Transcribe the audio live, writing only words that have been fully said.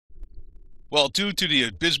Well, due to the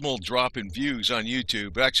abysmal drop in views on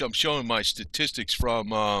YouTube, actually, I'm showing my statistics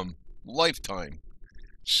from Lifetime.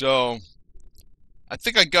 So, I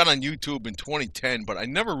think I got on YouTube in 2010, but I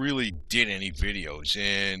never really did any videos.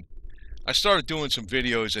 And I started doing some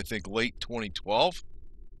videos, I think, late 2012.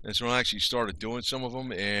 That's when I actually started doing some of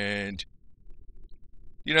them. And,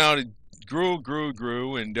 it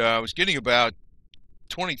grew. And I was getting about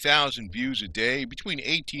 20,000 views a day, between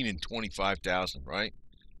 18 and 25,000, right?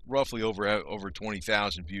 Roughly over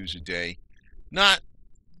 20,000 views a day. Not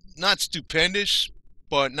stupendous,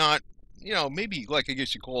 but not, maybe like I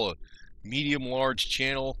guess you call a medium large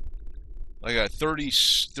channel. I got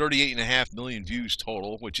 38.5 million views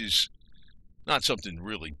total, which is not something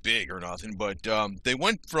really big or nothing, but they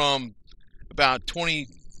went from about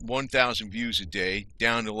 21,000 views a day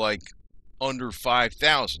down to like under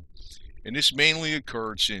 5,000. And this mainly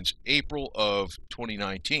occurred since April of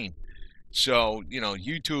 2019. So,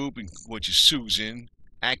 YouTube, which is Susan,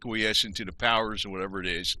 acquiescing to the powers or whatever it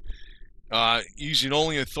is, using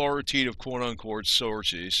only authoritative quote-unquote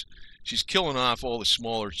sources. She's killing off all the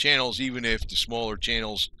smaller channels, even if the smaller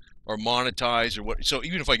channels are monetized or what. So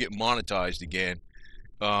even if I get monetized again,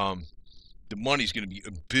 the money's going to be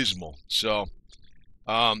abysmal. So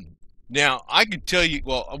now I can tell you,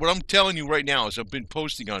 well, what I'm telling you right now is I've been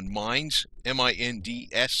posting on Minds,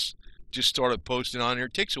 M-I-N-D-S. Just started posting on there.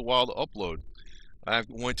 It takes a while to upload. I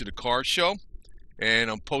went to the car show,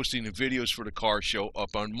 and I'm posting the videos for the car show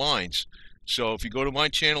up on Minds. So if you go to my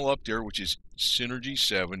channel up there, which is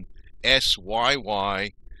SYYENERGY7,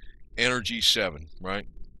 SYY Energy 7, right?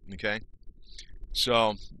 Okay.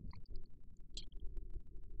 So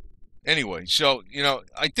anyway, so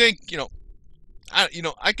I think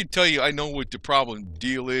I can tell you I know what the problem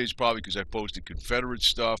deal is, probably because I posted Confederate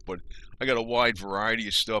stuff, but I got a wide variety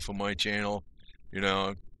of stuff on my channel.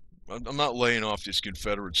 I'm not laying off this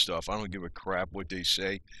Confederate stuff. I don't give a crap what they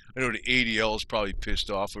say. I know the ADL is probably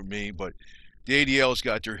pissed off at me, but the ADL's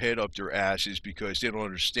got their head up their asses because they don't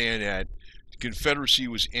understand that the Confederacy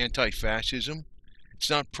was anti-fascism.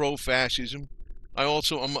 It's not pro-fascism.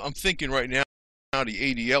 I'm thinking right now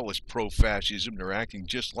the ADL is pro-fascism. They're acting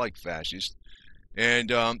just like fascists.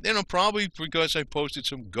 And probably because I posted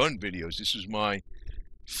some gun videos. This is my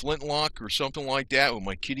flintlock or something like that with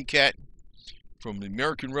my kitty cat from the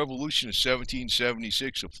American Revolution of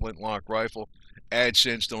 1776, a flintlock rifle.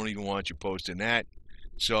 AdSense don't even want you posting that.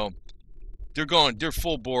 So they're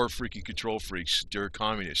full bore freaking control freaks. They're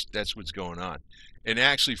communists. That's what's going on. And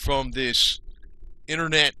actually from this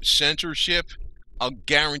internet censorship, I'll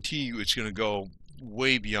guarantee you it's going to go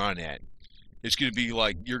way beyond that. It's going to be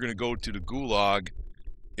like you're going to go to the gulag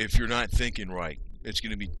if you're not thinking right. It's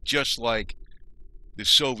going to be just like the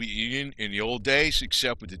Soviet Union in the old days,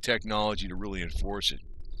 except with the technology to really enforce it.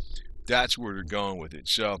 That's where they're going with it.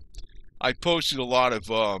 So I posted a lot of,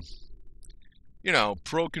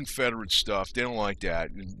 pro-Confederate stuff. They don't like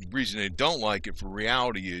that. And the reason they don't like it for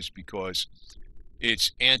reality is because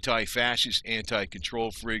it's anti-fascist,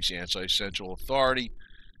 anti-control freaks, anti-central authority.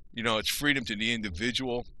 It's freedom to the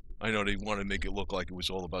individual. I know they want to make it look like it was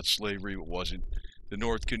all about slavery. It wasn't. The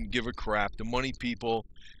North couldn't give a crap. The money people,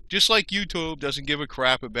 just like YouTube, doesn't give a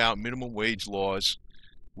crap about minimum wage laws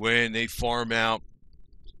when they farm out,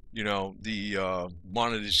 the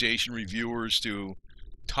monetization reviewers to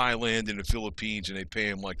Thailand and the Philippines, and they pay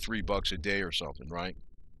them like $3 a day or something, right?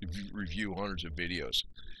 To review hundreds of videos.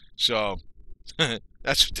 So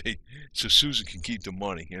that's what so Susan can keep the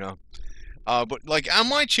money, But like on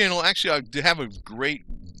my channel, actually, I have a great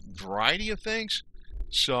variety of things.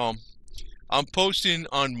 So I'm posting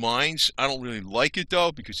on Minds. I don't really like it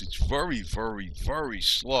though because it's very, very, very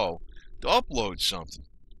slow to upload something.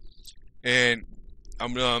 And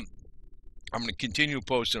I'm gonna continue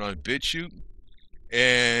posting on BitChute,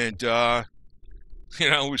 and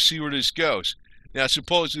we'll see where this goes. Now,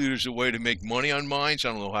 supposedly there's a way to make money on Minds. I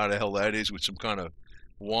don't know how the hell that is with some kind of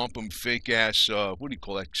wampum fake ass what do you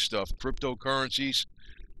call that stuff, cryptocurrencies.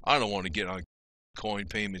 I don't want to get on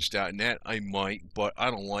coinpayments.net. I might, but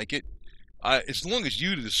I don't like it. As long as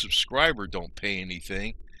you, the subscriber, don't pay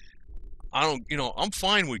anything, I'm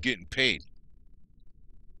fine with getting paid.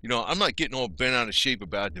 I'm not getting all bent out of shape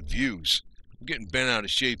about the views. I'm getting bent out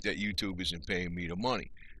of shape that YouTube isn't paying me the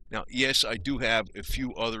money. Now, yes, I do have a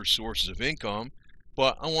few other sources of income,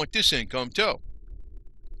 but I want this income too.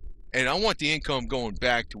 And I want the income going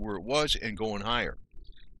back to where it was and going higher.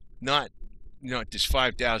 Not, this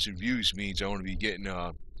 5,000 views means I want to be getting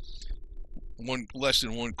less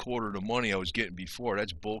than 1/4 of the money I was getting before.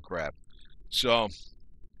 That's bullcrap. So,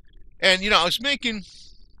 and I was making,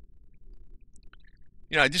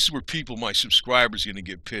 this is where my subscribers, are going to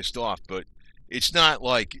get pissed off. But it's not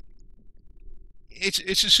like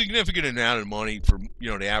it's a significant amount of money for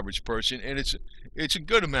the average person, and it's a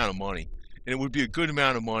good amount of money, and it would be a good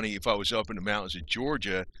amount of money if I was up in the mountains of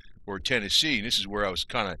Georgia or Tennessee. And this is where I was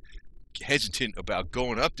kind of hesitant about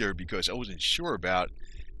going up there because I wasn't sure about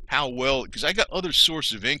how well, because I got other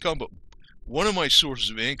sources of income, but one of my sources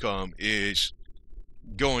of income is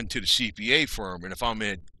going to the CPA firm, and if I'm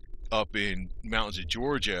up in mountains of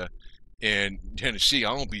Georgia and Tennessee,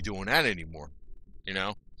 I won't be doing that anymore, you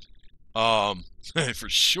know, for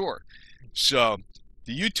sure. So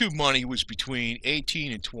the YouTube money was between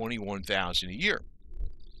 18 and 21,000 a year.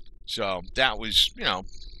 So that was, some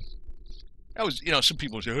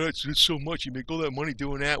people say, oh, it's so much, you make all that money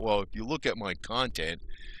doing that. Well, if you look at my content,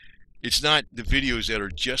 it's not the videos that are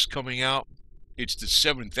just coming out, it's the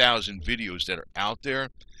 7,000 videos that are out there,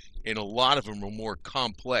 and a lot of them are more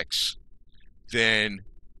complex than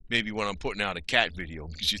maybe when I'm putting out a cat video,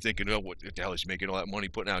 because you're thinking, oh, what the hell is he making all that money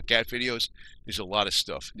putting out cat videos? There's a lot of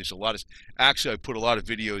stuff. Actually, I put a lot of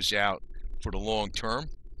videos out for the long term,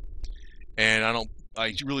 and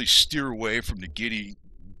I really steer away from the giddy,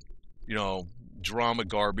 drama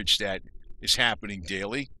garbage that is happening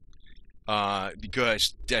daily,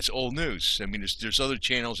 because that's old news. I mean, there's other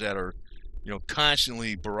channels that are,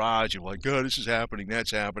 constantly barrage of like, oh, this is happening, that's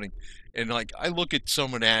happening, and like I look at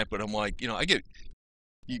some of that, but I'm like, you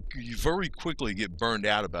very quickly get burned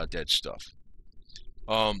out about that stuff.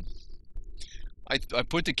 I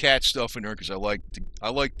put the cat stuff in there because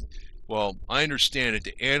well, I understand that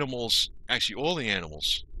the animals, actually all the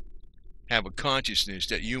animals, have a consciousness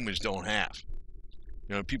that humans don't have.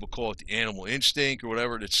 People call it the animal instinct or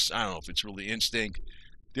whatever. I don't know if it's really instinct.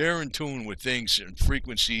 They're in tune with things and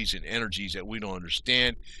frequencies and energies that we don't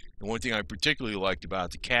understand. And one thing I particularly liked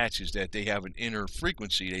about the cats is that they have an inner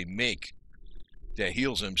frequency they make that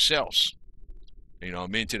heals themselves.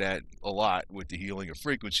 I'm into that a lot with the healing of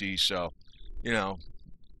frequencies. So,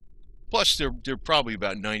 plus they're probably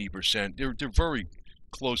about 90%. They're very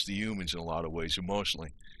close to humans in a lot of ways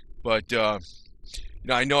emotionally. But I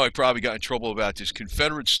know I probably got in trouble about this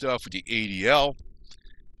Confederate stuff with the ADL.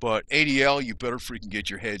 But ADL, you better freaking get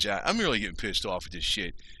your heads out. I'm really getting pissed off at this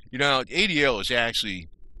shit. ADL is actually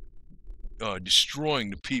destroying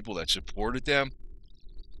the people that supported them.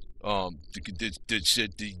 The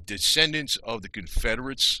descendants of the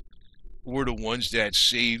Confederates were the ones that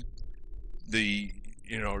saved the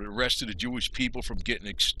rest of the Jewish people from getting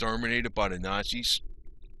exterminated by the Nazis.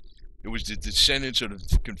 It was the descendants of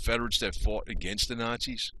the Confederates that fought against the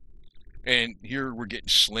Nazis. And here we're getting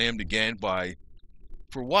slammed again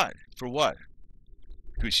for what? For what?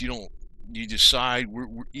 Because you decide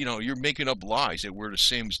you're making up lies that we're the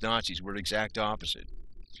same as Nazis. We're the exact opposite.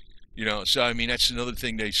 So I mean, that's another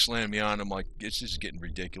thing they slam me on. I'm like, this is getting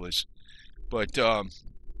ridiculous. But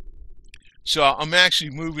so I'm actually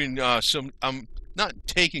moving I'm not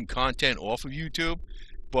taking content off of YouTube,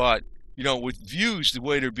 but with views the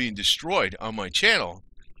way they're being destroyed on my channel,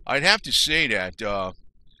 I'd have to say that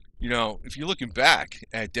if you're looking back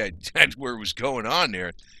at that's where it was going on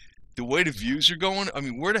there, the way the views are going, I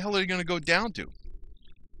mean, where the hell are they going to go down to?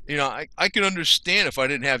 I could understand if I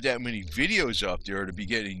didn't have that many videos up there to be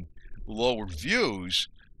getting lower views,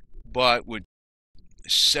 but with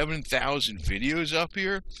 7,000 videos up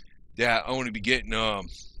here that I want to be getting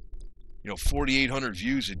 4,800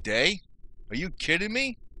 views a day. Are you kidding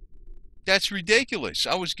me? That's ridiculous.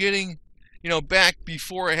 I was getting, back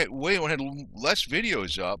before I had less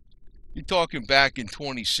videos up. You're talking back in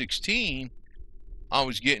 2016, I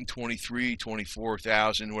was getting 23,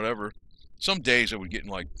 24,000, whatever. Some days I would get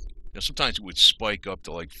like, sometimes it would spike up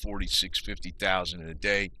to like 46, 50,000 in a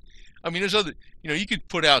day. I mean, there's other, you could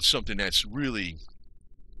put out something that's really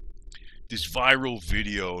this viral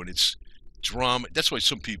video and it's drama. That's why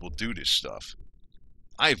some people do this stuff.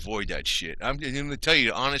 I avoid that shit. I'm going to tell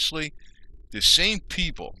you honestly, the same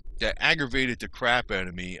people that aggravated the crap out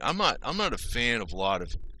of me, I'm not a fan of a lot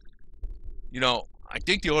of, I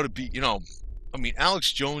think they ought to be, I mean,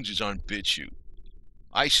 Alex Jones is on BitChute.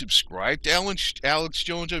 I subscribe to Alex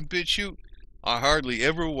Jones on BitChute. I hardly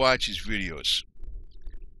ever watch his videos.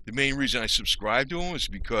 The main reason I subscribed to him is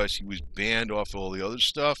because he was banned off all the other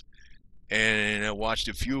stuff, and I watched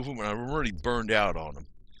a few of them, and I'm already burned out on them.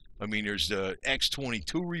 I mean, there's the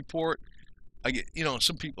X22 report. I get,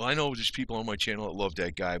 some people, I know there's people on my channel that love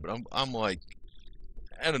that guy, but I'm like,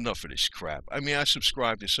 I had enough of this crap. I mean, I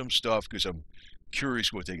subscribe to some stuff because I'm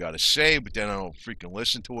curious what they got to say, but then I don't freaking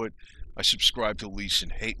listen to it. I subscribe to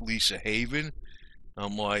Lisa Haven.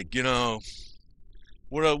 I'm like,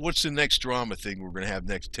 what's the next drama thing we're going to have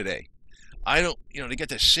next today? I don't, they get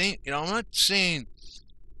the same, I'm not saying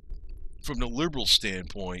from the liberal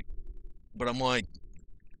standpoint, but I'm like,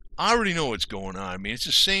 I already know what's going on. I mean, it's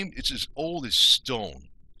the same. It's as old as stone.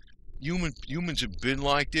 Humans have been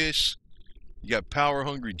like this. You got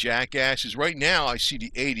power-hungry jackasses. Right now, I see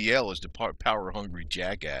the ADL as the power-hungry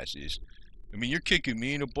jackasses. I mean, you're kicking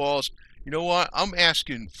me in the balls. You know what? I'm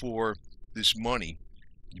asking for this money,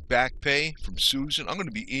 back pay from Susan. I'm going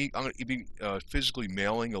to be physically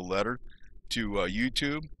mailing a letter to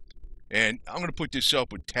YouTube, and I'm going to put this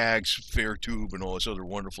up with tags, FAIRTUBE, and all this other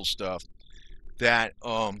wonderful stuff. That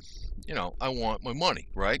you know, I want my money,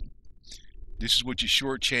 right? This is what you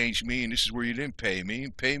shortchanged me, and this is where you didn't pay me.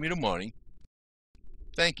 Pay me the money.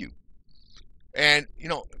 Thank you. And you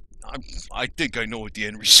know, I think I know what the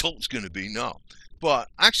end result's going to be. No, but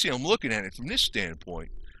actually, I'm looking at it from this standpoint.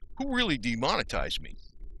 Who really demonetized me?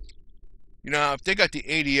 You know, if they got the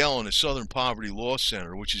ADL and the Southern Poverty Law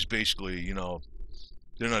Center, which is basically, you know,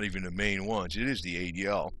 they're not even the main ones. It is the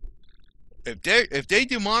ADL. If they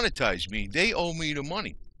demonetize me, they owe me the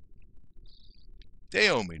money. They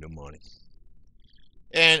owe me the money.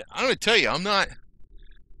 And I'm going to tell you, I'm not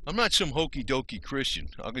some hokey dokey Christian.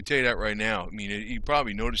 I'm going to tell you that right now. I mean, you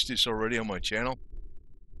probably noticed this already on my channel.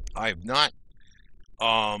 I have not.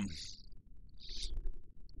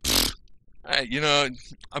 You know,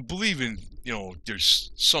 I believe in, you know, there's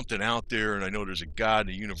something out there, and I know there's a God,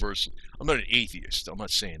 a universe. I'm not an atheist. I'm not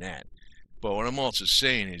saying that. But what I'm also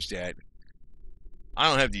saying is that I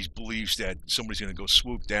don't have these beliefs that somebody's going to go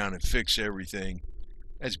swoop down and fix everything.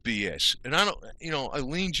 That's BS. And I don't, you know, I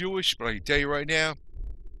lean Jewish, but I can tell you right now,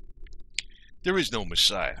 there is no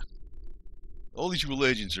Messiah. All these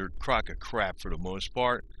religions are a crock of crap for the most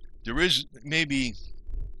part. There is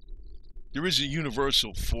a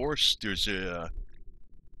universal force. There's a,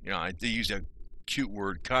 you know, they use that cute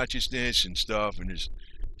word consciousness and stuff, and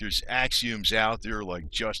there's axioms out there like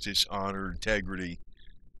justice, honor, integrity,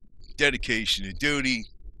 dedication to duty.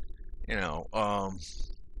 You know,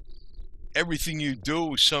 everything you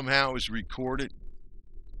do somehow is recorded.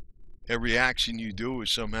 Every action you do is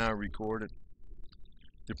somehow recorded.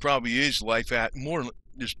 There probably is life at more.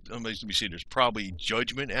 Let me say, there's probably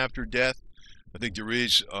judgment after death. I think there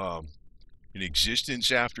is an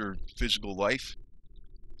existence after physical life,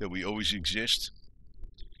 that we always exist.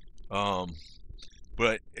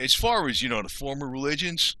 But as far as, you know, the former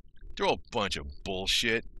religions, they're all a bunch of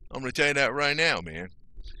bullshit. I'm going to tell you that right now, man.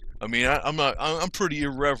 I mean, I'm pretty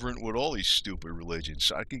irreverent with all these stupid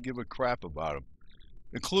religions. I could give a crap about them,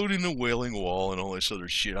 including the Wailing Wall and all this other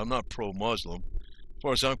shit. I'm not pro-Muslim. As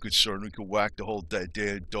far as I'm concerned, we could whack the whole dead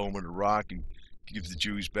dome in the rock and give the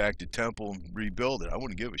Jews back the temple and rebuild it. I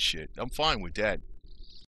wouldn't give a shit. I'm fine with that.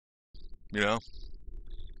 You know?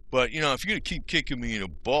 But, you know, if you're going to keep kicking me in the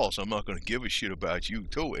balls, I'm not going to give a shit about you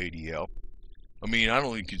too, ADL. I mean, I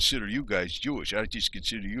don't even consider you guys Jewish. I just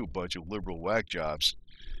consider you a bunch of liberal whack jobs.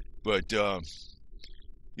 But,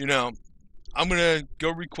 you know, I'm going to go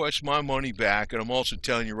request my money back. And I'm also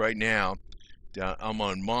telling you right now that I'm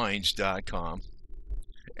on minds.com.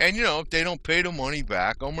 And, you know, if they don't pay the money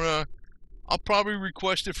back, I'll probably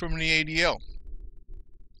request it from the ADL.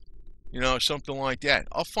 You know, something like that.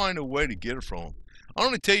 I'll find a way to get it from them. I'm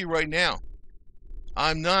going to tell you right now,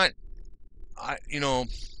 you know,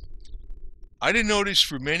 I didn't know this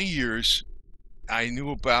for many years. I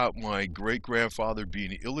knew about my great-grandfather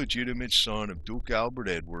being the illegitimate son of Duke Albert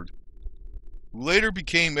Edward, who later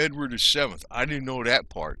became Edward VII. I didn't know that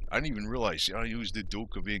part. I didn't even realize, you know, he was the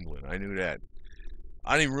Duke of England. I knew that.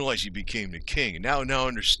 I didn't realize he became the king. And now I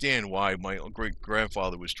understand why my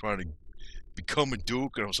great-grandfather was trying to become a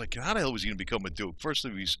duke. And I was like, how the hell was he going to become a duke? First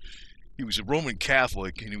of all, he was a Roman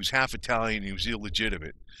Catholic, and he was half Italian, and he was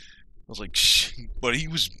illegitimate. I was like, shh. But he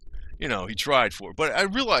was, you know, he tried for it. But I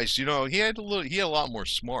realized, you know, he had a lot more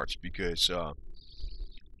smarts, because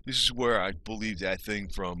this is where I believe that thing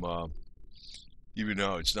from, even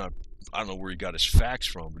though it's not, I don't know where he got his facts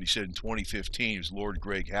from, but he said in 2015, it was Lord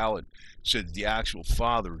Greg Hallett, said that the actual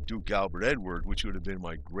father of Duke Albert Edward, which would have been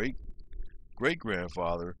my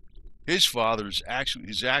great-grandfather, his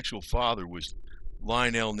actual father was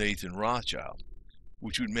Lionel Nathan Rothschild,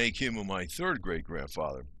 which would make him my third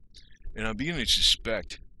great-grandfather. And I'm beginning to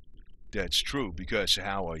suspect that's true because of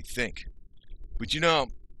how I think. But, you know,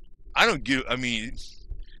 I mean,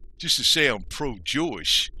 just to say I'm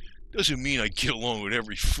pro-Jewish doesn't mean I get along with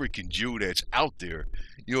every freaking Jew that's out there.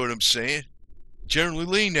 You know what I'm saying? Generally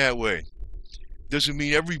lean that way. Doesn't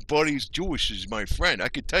mean everybody's Jewish is my friend. I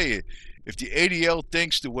could tell you, if the ADL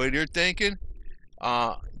thinks the way they're thinking,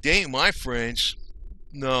 they ain't my friends.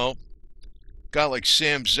 No. A guy like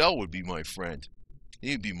Sam Zell would be my friend.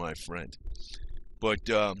 He'd be my friend. But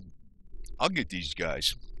I'll get these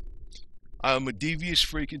guys. I'm a devious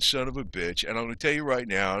freaking son of a bitch, and I'm going to tell you right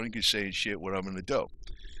now, I ain't going to say shit what I'm going to do.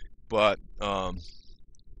 But I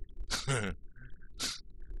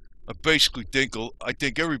basically think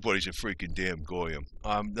everybody's a freaking damn goyim.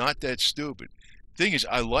 I'm not that stupid. Thing is,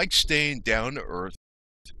 I like staying down to earth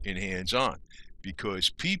and hands-on because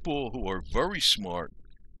people who are very smart,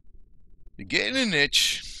 they get in a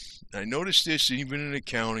niche. I noticed this even in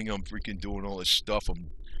accounting. I'm freaking doing all this stuff.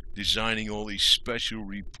 I'm designing all these special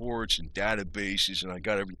reports and databases, and I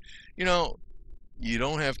got every, you know, you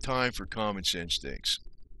don't have time for common sense things.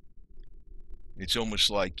 It's almost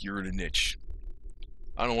like you're in a niche.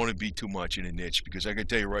 I don't want to be too much in a niche because I can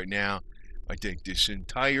tell you right now, I think this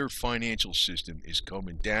entire financial system is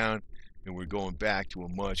coming down and we're going back to a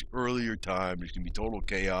much earlier time. There's going to be total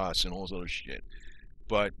chaos and all this other shit.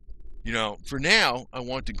 But, for now, I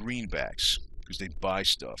want the greenbacks because they buy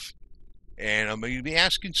stuff. And I'm going to be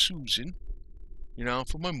asking Susan,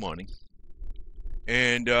 for my money.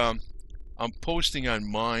 And I'm posting on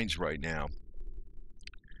Minds right now.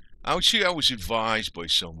 I was advised by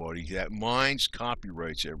somebody that Minds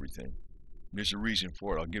copyrights everything. There's a reason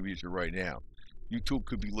for it. I'll give you it right now. YouTube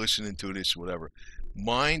could be listening to this, whatever.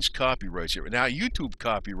 Minds copyrights it. Now, YouTube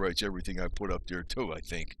copyrights everything I put up there, too, I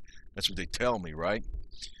think. That's what they tell me, right?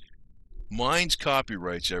 Minds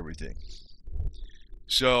copyrights everything.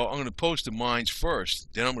 So I'm going to post to Minds first,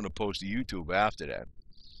 then I'm going to post to YouTube after that.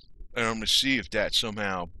 And I'm going to see if that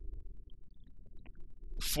somehow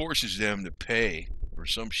forces them to pay or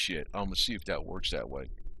some shit. I'm going to see if that works that way.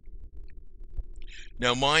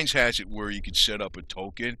 Now, Minds has it where you can set up a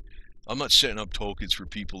token. I'm not setting up tokens for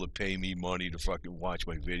people to pay me money to fucking watch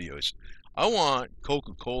my videos. I want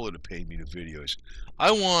Coca-Cola to pay me the videos.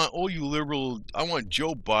 I want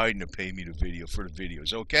Joe Biden to pay me for the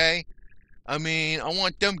videos, okay? I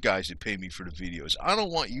want them guys to pay me for the videos. I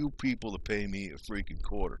don't want you people to pay me a freaking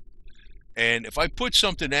quarter. And if I put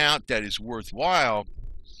something out that is worthwhile,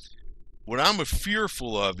 what I'm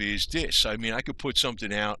fearful of is this. I could put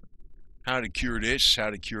something out, how to cure this, how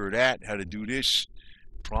to cure that, how to do this.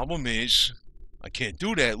 Problem is, I can't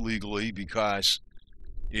do that legally because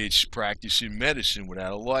it's practicing medicine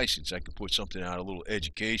without a license. I could put something out, a little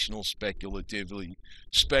educational, speculative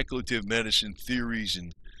medicine theories,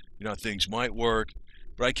 and things might work,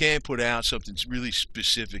 but I can't put out something really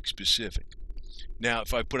specific. Now,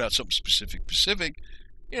 if I put out something specific,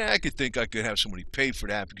 I could think I could have somebody pay for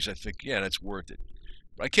that because I think, that's worth it.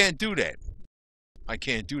 But I can't do that.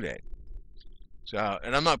 So,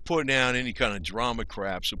 and I'm not putting out any kind of drama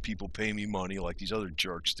crap so people pay me money like these other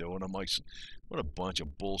jerks do. And I'm like, what a bunch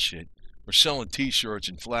of bullshit. We're selling t-shirts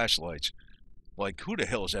and flashlights. Like, who the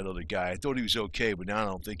hell is that other guy? I thought he was okay, but now I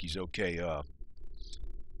don't think he's okay.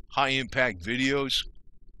 High impact videos.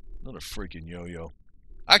 Another freaking yo-yo.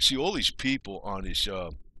 Actually, all these people on this,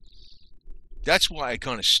 that's why I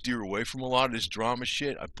kind of steer away from a lot of this drama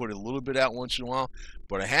shit. I put it a little bit out once in a while,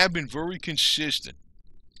 but I have been very consistent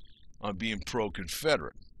on being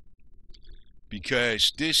pro-Confederate.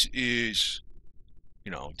 Because this is,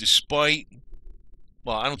 despite,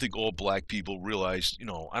 well, I don't think all black people realize, I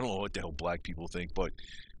don't know what the hell black people think, but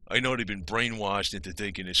I know they've been brainwashed into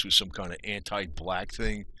thinking this was some kind of anti-black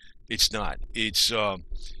thing. It's not. It's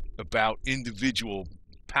about individual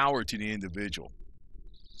power to the individual.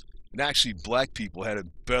 And actually, black people had it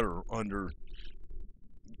better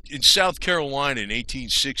in South Carolina in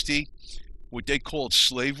 1860, what they called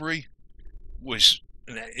slavery was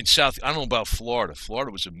in South, I don't know about Florida.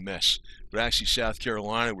 Florida was a mess. But actually, South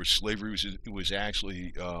Carolina, where slavery was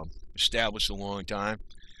actually established a long time,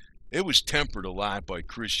 it was tempered a lot by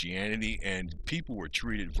Christianity, and people were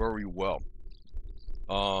treated very well.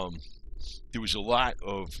 There was a lot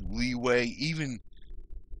of leeway, even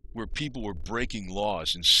where people were breaking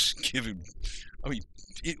laws and giving.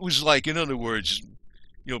 It was like, in other words,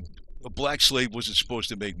 a black slave wasn't supposed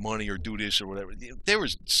to make money or do this or whatever. There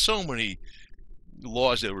was so many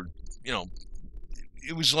laws that were,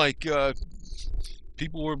 it was like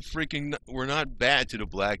people were not bad to the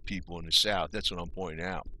black people in the South. That's what I'm pointing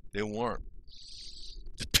out. They weren't.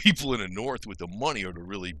 The people in the North with the money are the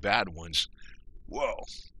really bad ones. Whoa.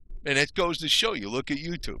 And it goes to show you. Look at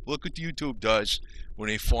YouTube. Look what YouTube does when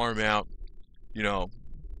they farm out,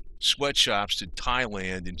 sweatshops to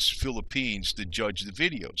Thailand and Philippines to judge the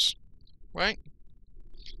videos. Right?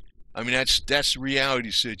 That's the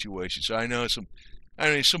reality situation. So I know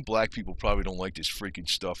some black people probably don't like this freaking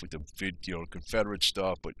stuff with the Confederate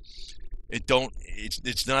stuff, but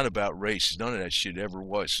it's not about race. None of that shit ever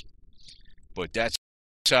was. But that's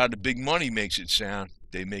how the big money makes it sound.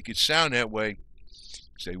 They make it sound that way.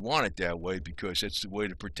 They want it that way because that's the way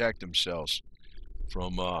to protect themselves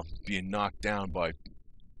from being knocked down by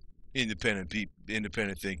independent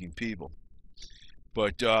thinking people.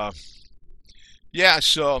 But yeah,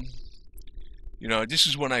 so You know, this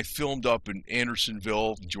is when I filmed up in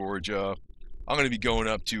Andersonville, Georgia. I'm going to be going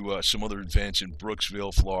up to some other events in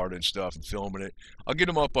Brooksville, Florida and stuff and filming it. I'll get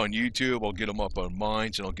them up on YouTube, I'll get them up on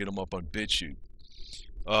Minds, and I'll get them up on BitChute.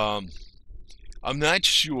 I'm not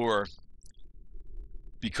sure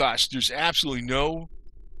because there's absolutely no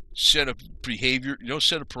set of behavior, no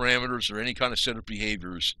set of parameters or any kind of set of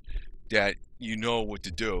behaviors that you know what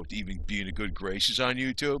to do to even be in a good graces on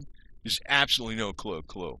YouTube. There's absolutely no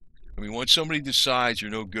clue. I mean, once somebody decides you're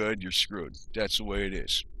no good, you're screwed. That's the way it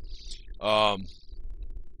is. I'm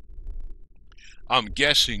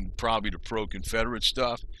guessing probably the pro-Confederate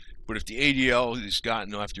stuff, but if the ADL has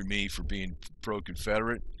gotten after me for being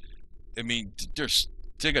pro-Confederate, I mean,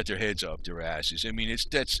 they got their heads up their asses. I mean,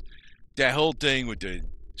 that's that whole thing with the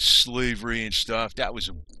slavery and stuff. That was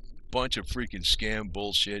a bunch of freaking scam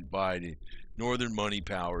bullshit by the Northern money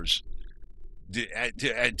powers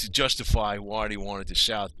to justify why they wanted the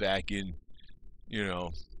South back in, you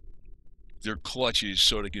know, their clutches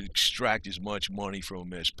so they could extract as much money from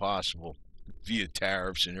them as possible via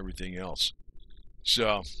tariffs and everything else.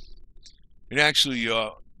 So, and actually,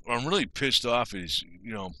 I'm really pissed off is,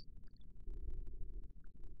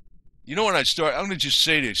 when I start, I'm going to just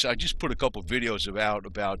say this. I just put a couple videos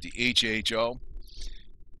about the HHO.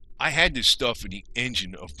 I had this stuff in the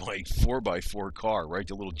engine of my 4x4 car, right?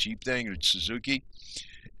 The little Jeep thing, or Suzuki.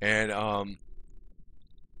 And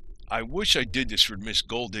I wish I did this for Miss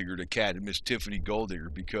Golddigger, the cat, and Miss Tiffany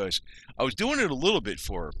Golddigger, because I was doing it a little bit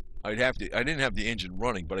for her. I didn't have the engine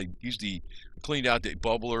running, but I cleaned out the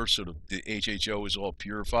bubbler so the HHO was all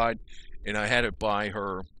purified, and I had it by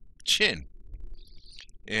her chin.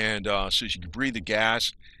 And so she could breathe the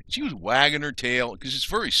gas. She was wagging her tail because it's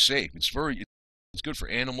very safe. It's good for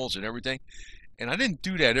animals and everything. And I didn't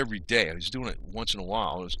do that every day. I was doing it once in a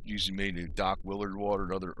while. I was usually made of Doc Willard water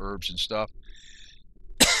and other herbs and stuff.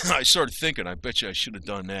 I started thinking, I bet you I should have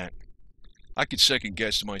done that. I could second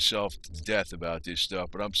guess myself to death about this stuff,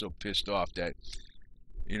 but I'm so pissed off that,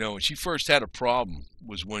 when she first had a problem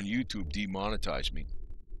was when YouTube demonetized me.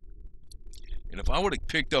 And if I would have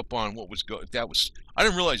picked up on what was I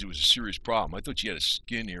didn't realize it was a serious problem. I thought she had a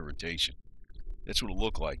skin irritation. That's what it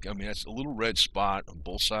looked like. I mean, that's a little red spot on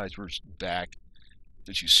both sides of her back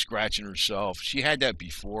that she's scratching herself. She had that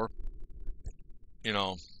before, and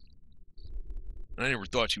I never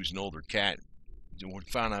thought she was an older cat. When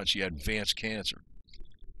I found out she had advanced cancer.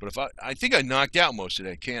 But I think I knocked out most of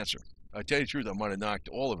that cancer. I tell you the truth, I might have knocked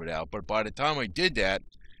all of it out. But by the time I did that,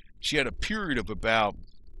 she had a period of about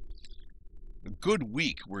a good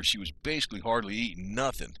week where she was basically hardly eating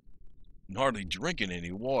nothing and hardly drinking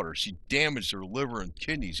any water. She damaged her liver and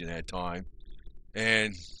kidneys in that time.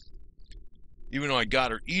 And even though I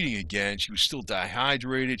got her eating again, she was still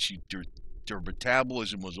dehydrated. Her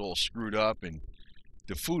metabolism was all screwed up, and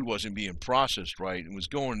the food wasn't being processed right. It was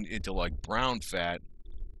going into like brown fat,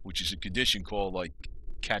 which is a condition called like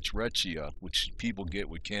cachexia, which people get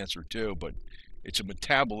with cancer too. But it's a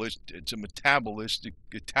metabolism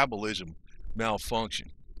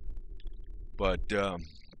malfunction. But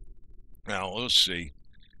now let's see.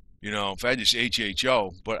 If I had this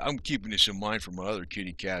HHO, but I'm keeping this in mind for my other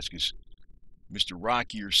kitty cats, because Mr.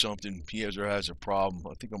 Rocky or something, he has a problem.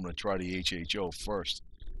 I think I'm going to try the HHO first.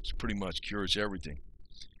 It pretty much cures everything.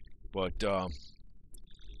 But I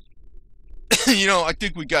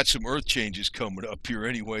think we got some earth changes coming up here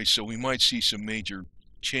anyway, so we might see some major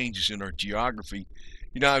changes in our geography.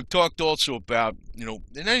 I've talked also about,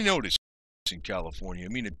 and I noticed in California. I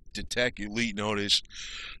mean, the tech elite notice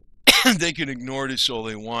they can ignore this all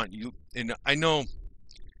they want. And I know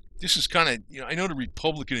this is kind of, I know the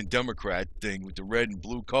Republican and Democrat thing with the red and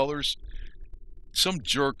blue colors. Some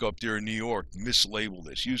jerk up there in New York mislabeled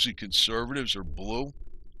this. Usually conservatives are blue.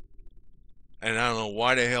 And I don't know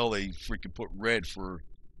why the hell they freaking put red for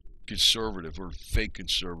conservative or fake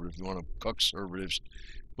conservative. You want to cuck conservatives.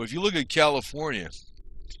 But if you look at California,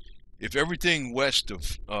 if everything west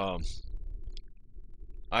of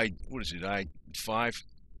I-5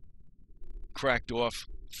 cracked off,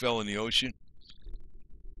 fell in the ocean,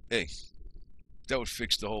 hey, that would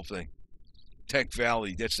fix the whole thing. Tech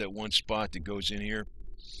Valley, that's that one spot that goes in here.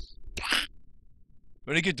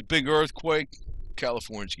 When they get the big earthquake,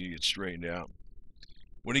 California's gonna get straightened out.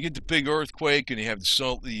 When they get the big earthquake and they have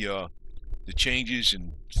the changes,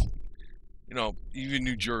 and even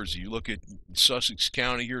New Jersey, you look at Sussex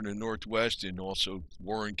County here in the northwest, and also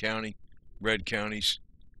Warren County, red counties.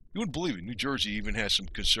 You wouldn't believe it. New Jersey even has some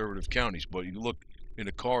conservative counties, but you look in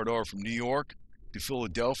the corridor from New York to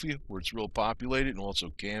Philadelphia, where it's real populated, and also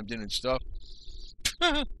Camden and stuff.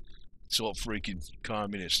 It's all freaking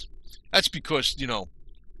communist. That's because,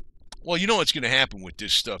 Well, you know what's going to happen with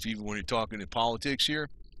this stuff, even when you're talking in politics here?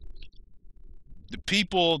 The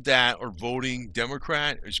people that are voting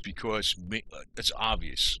Democrat is because it's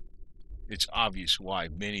obvious. It's obvious why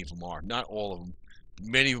many of them are. Not all of them.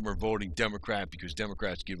 Many of them are voting Democrat because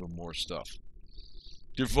Democrats give them more stuff.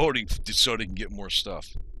 They're voting so they can get more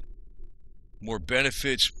stuff. More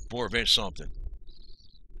benefits, more events, something.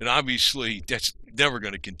 And obviously, that's never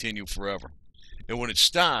going to continue forever. And when it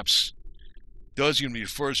stops, those are going to be the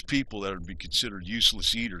first people that are to be considered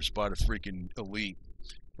useless eaters by the freaking elite,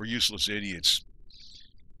 or useless idiots,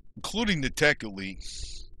 including the tech elite,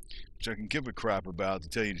 which I can give a crap about, to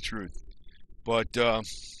tell you the truth. But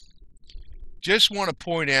just want to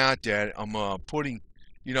point out that I'm putting,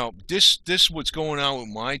 this what's going on with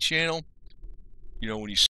my channel. When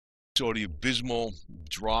you saw the abysmal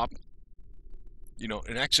drop,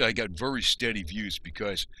 and actually I got very steady views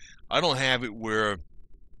because I don't have it where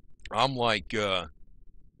I'm like, some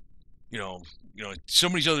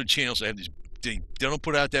of these other channels that have this, they don't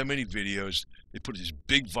put out that many videos. They put this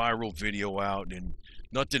big viral video out and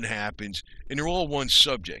nothing happens, and they're all one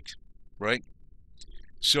subject, right?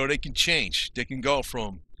 So they can change. They can go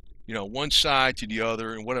from, one side to the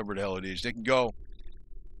other, and whatever the hell it is. They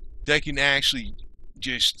can actually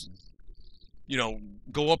just,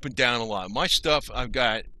 go up and down a lot. My stuff, I've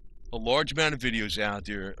got a large amount of videos out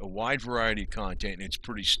there, a wide variety of content, and it's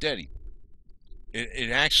pretty steady.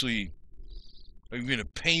 It actually, even the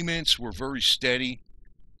payments were very steady.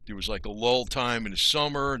 There was like a lull time in the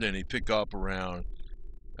summer, then they pick up around,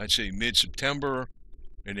 I'd say mid-September,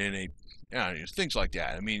 and then things like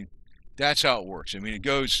that. I mean, that's how it works. I mean, it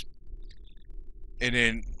goes, and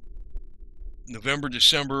then November,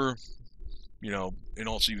 December, and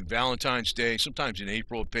also even Valentine's Day. Sometimes in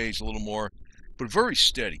April it pays a little more, but very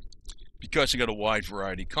steady because I got a wide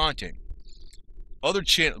variety of content. Other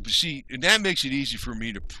channels, see, and that makes it easy for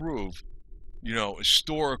me to prove,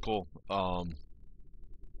 historical,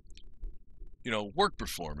 work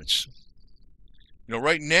performance.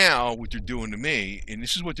 Right now, what they're doing to me, and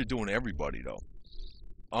this is what they're doing to everybody, though.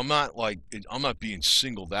 I'm not being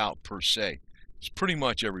singled out per se. It's pretty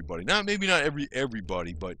much everybody. Maybe not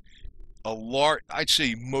everybody, but I'd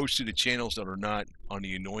say most of the channels that are not on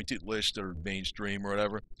the anointed list or mainstream or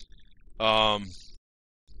whatever.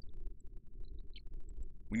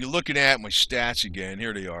 When you're looking at my stats again,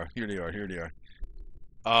 here they are.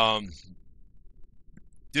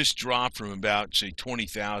 This dropped from about, say,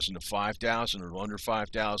 20,000 to 5,000, or under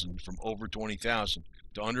 5,000, from over 20,000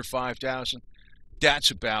 to under 5,000.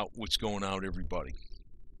 That's about what's going on with everybody.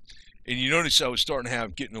 And you notice I was starting to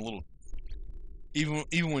getting a little,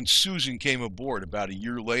 even when Susan came aboard about a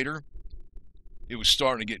year later, it was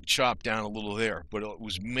starting to get chopped down a little there. But it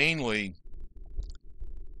was mainly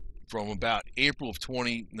from about April of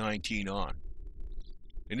 2019 on.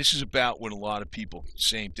 And this is about when a lot of people,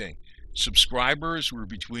 same thing. Subscribers were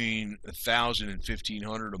between 1,000 and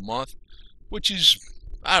 1,500 a month, which is,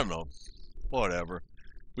 I don't know, whatever.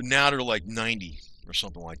 But now they're like 90 or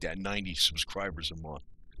something like that, 90 subscribers a month.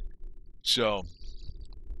 So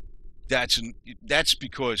that's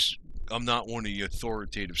because I'm not one of the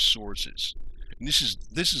authoritative sources. And this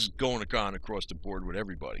is going on across the board with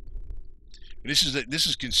everybody. And this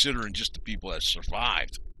is considering just the people that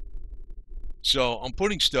survived. So I'm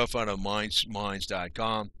putting stuff out on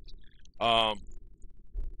minds.com.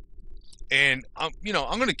 And I'm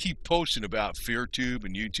going to keep posting about FAIRTUBE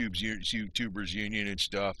and YouTubers Union and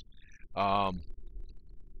stuff. And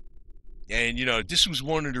this was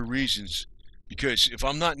one of the reasons, because if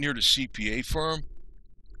I'm not near the CPA firm,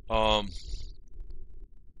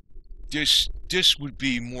 this would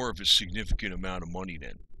be more of a significant amount of money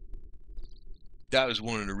then. That was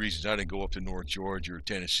one of the reasons I didn't go up to North Georgia or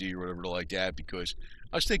Tennessee or whatever like that, because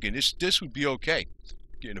I was thinking this would be okay,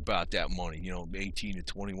 getting about that money, 18 to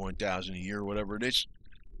 21,000 a year or whatever it is.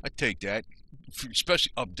 I'd take that,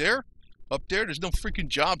 especially up there. Up there, there's no freaking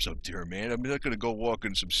jobs up there, man. I mean, I'm not gonna go walk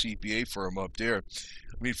in some CPA firm up there.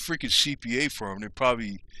 I mean, freaking CPA firm, I'd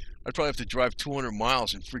probably have to drive 200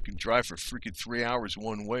 miles and freaking drive for freaking 3 hours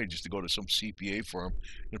one way just to go to some CPA firm.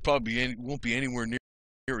 It probably won't be anywhere near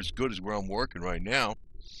as good as where I'm working right now.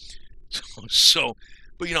 So,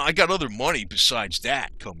 but I got other money besides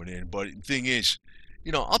that coming in. But the thing is,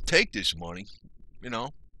 I'll take this money.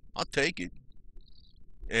 I'll take it.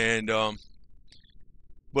 And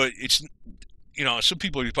but it's, some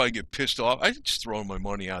people probably get pissed off. I just throwing my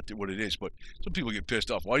money out there, what it is. But some people get pissed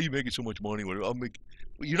off. Why are you making so much money? Well,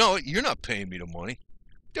 you're not paying me the money.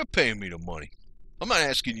 They're paying me the money. I'm not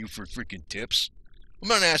asking you for freaking tips. I'm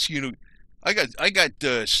not asking you to. I got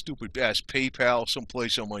stupid ass PayPal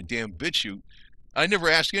someplace on my damn BitChute I never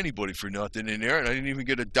asked anybody for nothing in there, and I didn't even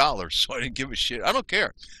get $1, so I didn't give a shit. I don't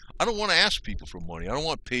care. I don't want to ask people for money. I don't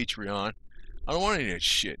want Patreon. I don't want any of that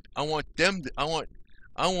shit. I want them. I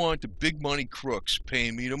want the big money crooks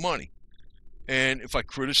paying me the money. And if I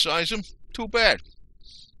criticize them, too bad.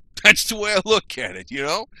 That's the way I look at it, you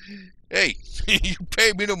know? Hey, you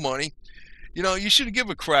pay me the money. You know, you shouldn't give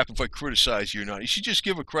a crap if I criticize you or not. You should just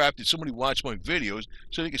give a crap that somebody watch my videos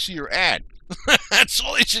so they can see your ad. That's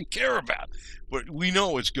all they should care about. But we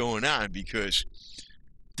know what's going on because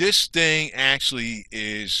this thing actually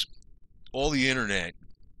is all the internet.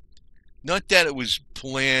 Not that it was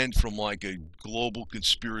planned from like a global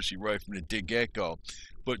conspiracy right from the get-go,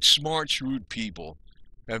 but smart, shrewd people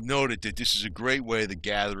have noted that this is a great way to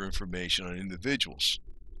gather information on individuals.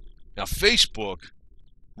 Now, Facebook,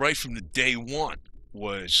 right from the day one,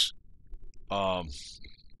 was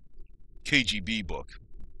KGB book.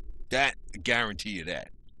 That, I guarantee you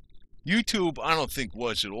that. YouTube, I don't think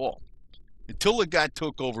was at all. Until it got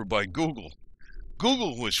took over by Google.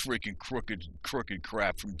 Google was freaking crooked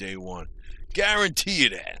crap from day one. Guarantee you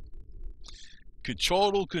that.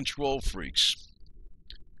 Total control freaks.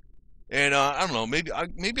 And I don't know, maybe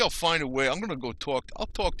I'll find a way. I'm gonna go talk. I'll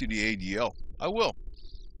talk to the ADL. I will.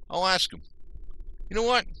 I'll ask him. You know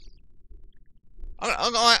what? You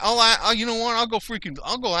know what?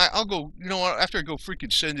 I'll go. You know what? After I go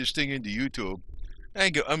freaking send this thing into YouTube,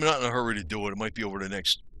 I'm not in a hurry to do it. It might be over the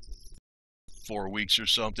next 4 weeks or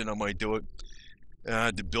something. I might do it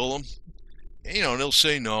to bill them. You know, and they'll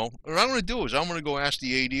say no. What I'm going to do is I'm going to go ask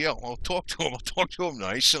the ADL. I'll talk to him. I'll talk to him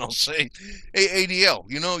nice, and I'll say, "Hey, ADL,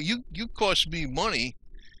 you know, you cost me money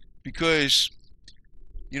because,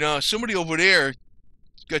 you know, somebody over there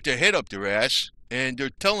got their head up their ass, and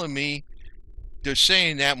they're telling me, they're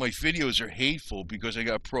saying that my videos are hateful because I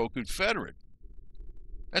got pro-Confederate.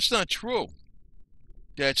 That's not true.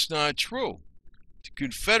 That's not true. The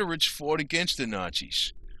Confederates fought against the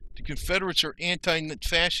Nazis. The Confederates are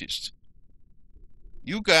anti-fascist.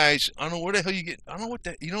 You guys, I don't know where the hell you get. I don't know what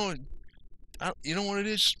that. You know what it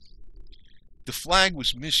is. The flag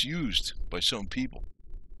was misused by some people.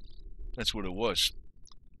 That's what it was.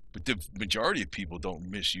 But the majority of people don't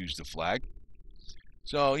misuse the flag.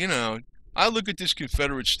 So you know, I look at this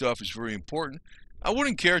Confederate stuff as very important. I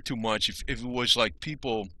wouldn't care too much if it was like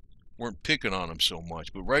people weren't picking on them so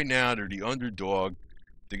much. But right now they're the underdog.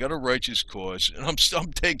 They got a righteous cause, and I'm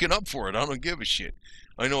taking up for it. I don't give a shit.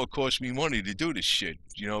 I know it cost me money to do this shit,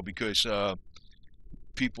 you know, because the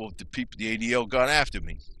ADL got after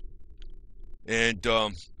me. And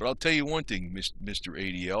but I'll tell you one thing, Mr.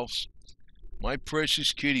 ADLs, my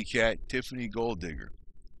precious kitty cat Tiffany Golddigger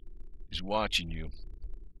is watching you.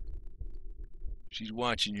 She's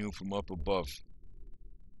watching you from up above.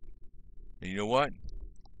 And you know what?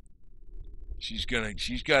 She's got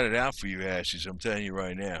it out for you asses, I'm telling you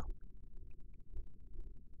right now.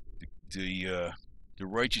 The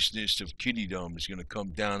righteousness of kittydom is going to come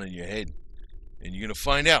down on your head. And you're going to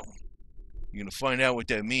find out. You're going to find out what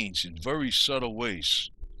that means in very subtle ways.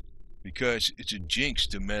 Because it's a jinx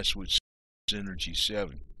to mess with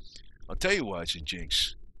SYYENERGY7. I'll tell you why it's a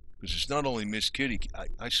jinx. Because it's not only Miss Kitty.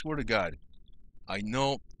 I swear to God. I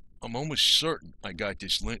know. I'm almost certain I got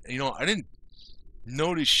this link. You know, I didn't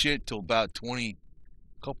know this shit till about a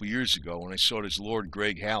couple years ago when I saw this Lord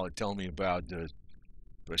Greg Hallett tell me about the.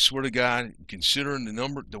 But I swear to God, considering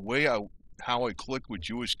how I click with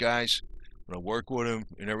Jewish guys when I work with them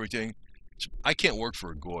and everything, I can't work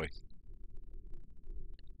for a goy.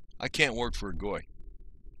 I can't work for a goy.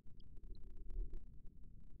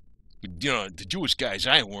 But, you know, the Jewish guys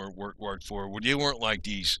I worked for, they weren't like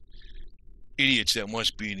these idiots that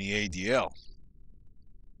must be in the ADL.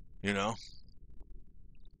 You know?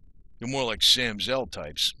 They're more like Sam Zell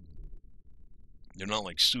types. They're not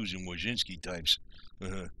like Susan Wojcinski types.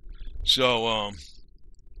 So,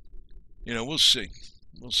 you know, we'll see.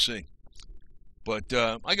 We'll see. But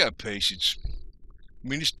I got patience. I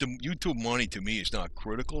mean, the YouTube money to me is not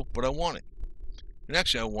critical, but I want it. And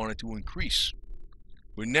actually, I want it to increase.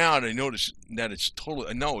 But now that I notice that it's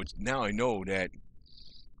totally, now I know that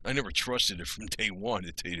I never trusted it from day one,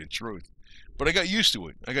 to tell you the truth. But I got used to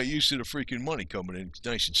it. I got used to the freaking money coming in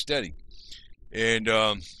nice and steady. And,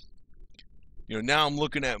 you know, now I'm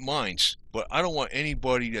looking at mines. But I don't want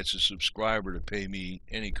anybody that's a subscriber to pay me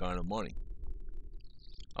any kind of money.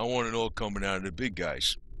 I want it all coming out of the big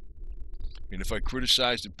guys. And if I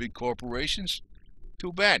criticize the big corporations,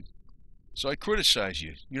 too bad. So I criticize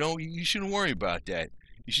you. You know, you shouldn't worry about that.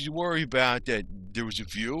 You should worry about that there was a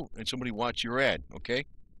view and somebody watched your ad, okay?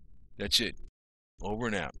 That's it. Over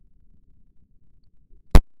and out.